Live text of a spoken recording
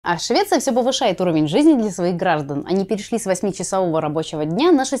А Швеция все повышает уровень жизни для своих граждан. Они перешли с 8-часового рабочего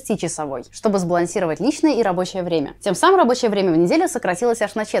дня на 6-часовой, чтобы сбалансировать личное и рабочее время. Тем самым рабочее время в неделю сократилось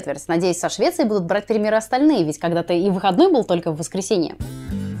аж на четверть. Надеюсь, со Швеции будут брать примеры остальные, ведь когда-то и выходной был только в воскресенье.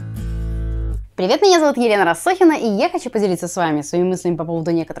 Привет, меня зовут Елена Расsokhina, и я хочу поделиться с вами своими мыслями по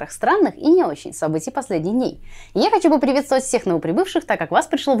поводу некоторых странных и не очень событий последних дней. И я хочу поприветствовать всех новоприбывших, так как вас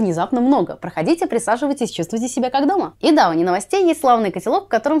пришло внезапно много. Проходите, присаживайтесь, чувствуйте себя как дома. И да, у «Не новостей» есть славный котелок, в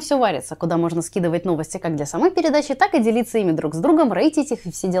котором все варится, куда можно скидывать новости как для самой передачи, так и делиться ими друг с другом, рейтить их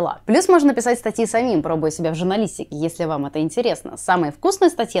и все дела. Плюс можно писать статьи самим, пробуя себя в журналистике, если вам это интересно. Самые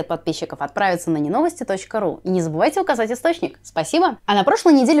вкусные статьи от подписчиков отправятся на неновости.ру. И не забывайте указать источник. Спасибо! А на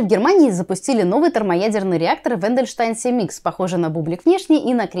прошлой неделе в Германии запустили новый термоядерный реактор Wendelstein 7X, похожий на бублик внешне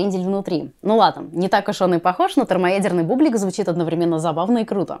и на крендель внутри. Ну ладно, не так уж он и похож, но термоядерный бублик звучит одновременно забавно и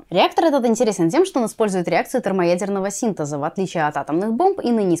круто. Реактор этот интересен тем, что он использует реакцию термоядерного синтеза, в отличие от атомных бомб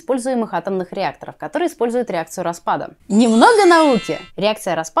и ныне используемых атомных реакторов, которые используют реакцию распада. Немного науки!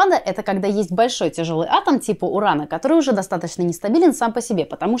 Реакция распада — это когда есть большой тяжелый атом типа урана, который уже достаточно нестабилен сам по себе,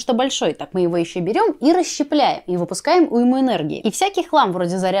 потому что большой, так мы его еще берем и расщепляем, и выпускаем уйму энергии. И всякий хлам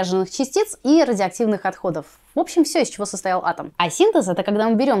вроде заряженных частиц и радиоактивных отходов. В общем, все, из чего состоял атом. А синтез — это когда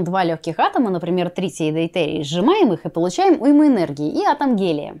мы берем два легких атома, например, тритий и дейтерий, сжимаем их и получаем уйму энергии и атом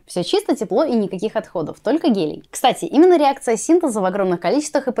гелия. Все чисто, тепло и никаких отходов, только гелий. Кстати, именно реакция синтеза в огромных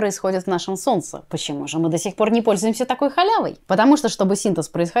количествах и происходит в нашем Солнце. Почему же мы до сих пор не пользуемся такой халявой? Потому что, чтобы синтез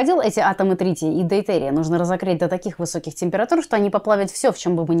происходил, эти атомы трития и дейтерия нужно разогреть до таких высоких температур, что они поплавят все, в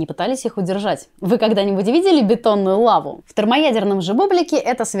чем бы мы ни пытались их удержать. Вы когда-нибудь видели бетонную лаву? В термоядерном же бублике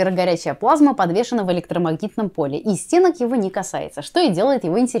это сверхгорячая плазма подвешена в электромагнитном поле, и стенок его не касается, что и делает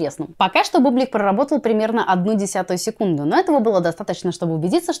его интересным. Пока что бублик проработал примерно 0,1 секунду, но этого было достаточно, чтобы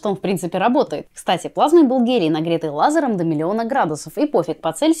убедиться, что он в принципе работает. Кстати, плазмой был гелий, нагретый лазером до 1 000 000 градусов, и пофиг,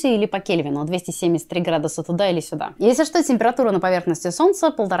 по Цельсию или по Кельвину, 273 градуса туда или сюда. Если что, температура на поверхности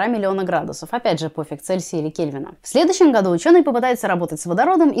Солнца 1,5 миллиона градусов, опять же пофиг, Цельсия или Кельвина. В следующем году ученые попытаются работать с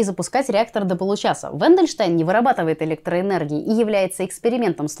водородом и запускать реактор до получаса. Wendelstein не вырабатывает электроэнергии и является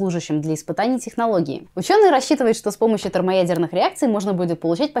экспериментом, служащим для испытаний технологии. Ученые рассчитывают, что с помощью термоядерных реакций можно будет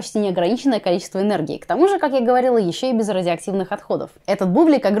получать почти неограниченное количество энергии. К тому же, как я говорила, еще и без радиоактивных отходов. Этот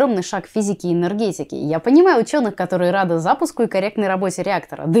бублик — огромный шаг в физике и энергетике. Я понимаю ученых, которые рады запуску и корректной работе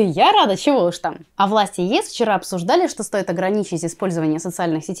реактора. Да и я рада, чего уж там. А власти ЕС вчера обсуждали, что стоит ограничить использование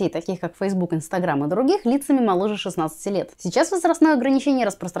социальных сетей, таких как Facebook, Instagram и других, лицами моложе 16 лет. Сейчас возрастное ограничение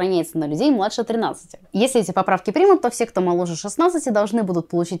распространяется на людей младше 13. Если эти поправки примут, то все, кто моложе 16, должны будут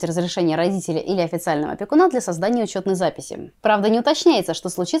получить разрешение родителя или официального опекуна для создания учетной записи. Правда, не уточняется, что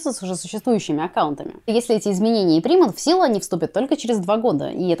случится с уже существующими аккаунтами. Если эти изменения и примут, в силу они вступят только через 2 года,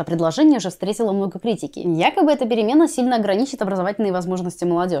 и это предложение уже встретило много критики. Якобы эта перемена сильно ограничит образовательные возможности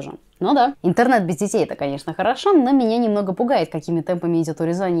молодежи. Ну да, интернет без детей — это, конечно, хорошо, но меня немного пугает, какими темпами идет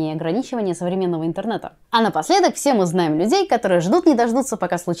урезание и ограничивание современного интернета. А напоследок, все мы знаем людей, которые ждут не дождутся,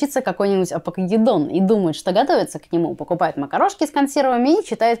 пока случится какой-нибудь апокагеддон, и думают, что готовятся к нему, покупают макарошки с консервами и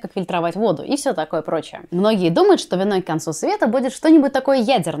читают, как фильтровать воду, и все такое прочее. Многие думают, что виной к концу света будет что-нибудь такое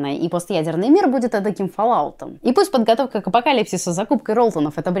ядерное, и постядерный мир будет таким фоллаутом. И пусть подготовка к апокалипсису закупкой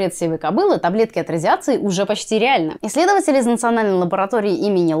роллтонов — это бред сивой кобылы, таблетки от радиации уже почти реально. Исследователи из Национальной лаборатории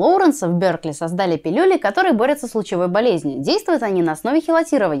имени Лоуренса в Беркли создали пилюли, которые борются с лучевой болезнью. Действуют они на основе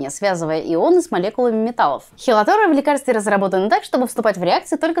хелатирования, связывая ионы с молекулами металлов. Хелаторы в лекарстве разработаны так, чтобы вступать в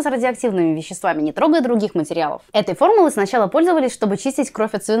реакции только с радиоактивными веществами, не трогая других материалов. Этой формулой сначала пользовались, чтобы чистить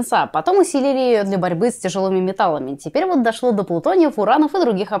кровь от свинца, потом усилили ее для борьбы с тяжелыми металлами. Теперь вот дошло до плутониев, уранов и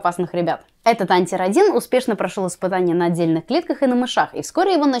других опасных ребят. Этот антирадин успешно прошел испытания на отдельных клетках и на мышах, и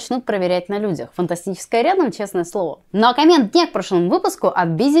вскоре его начнут проверять на людях. Фантастическое рядом, честное слово. Ну а коммент дня к прошлому выпуску от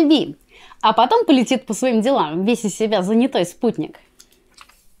Busy Bee. А потом полетит по своим делам, весь из себя занятой спутник.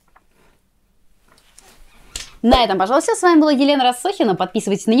 На этом, пожалуй, все. С вами была Елена Расsokhina.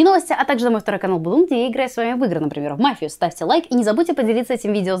 Подписывайтесь на «Не новости», а также на мой второй канал Будун, где я играю с вами в игры, например, в мафию. Ставьте лайк и не забудьте поделиться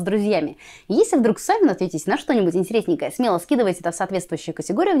этим видео с друзьями. И если вдруг сами натветитесь на что-нибудь интересненькое, смело скидывайте это в соответствующую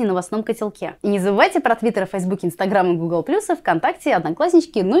категорию в неновостном котелке. И не забывайте про Твиттер, Фейсбук, Инстаграм и Гугл+, ВКонтакте,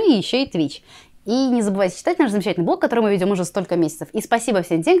 Однокласснички, ну и еще и Твич. И не забывайте читать наш замечательный блог, который мы ведем уже столько месяцев. И спасибо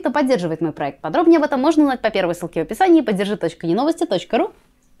всем тем, кто поддерживает мой проект. Подробнее об этом можно узнать по первой ссылке в описании. Поддержи.неновости.ру.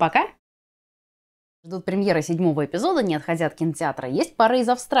 Пока! Ждут премьеры 7-го эпизода, не отходя от кинотеатра. Есть пара из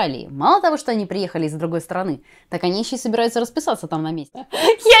Австралии. Мало того, что они приехали из другой страны, так они еще и собираются расписаться там на месте.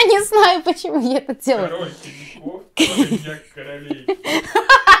 Я не знаю, почему я это делаю. Король Кибиков, я королей.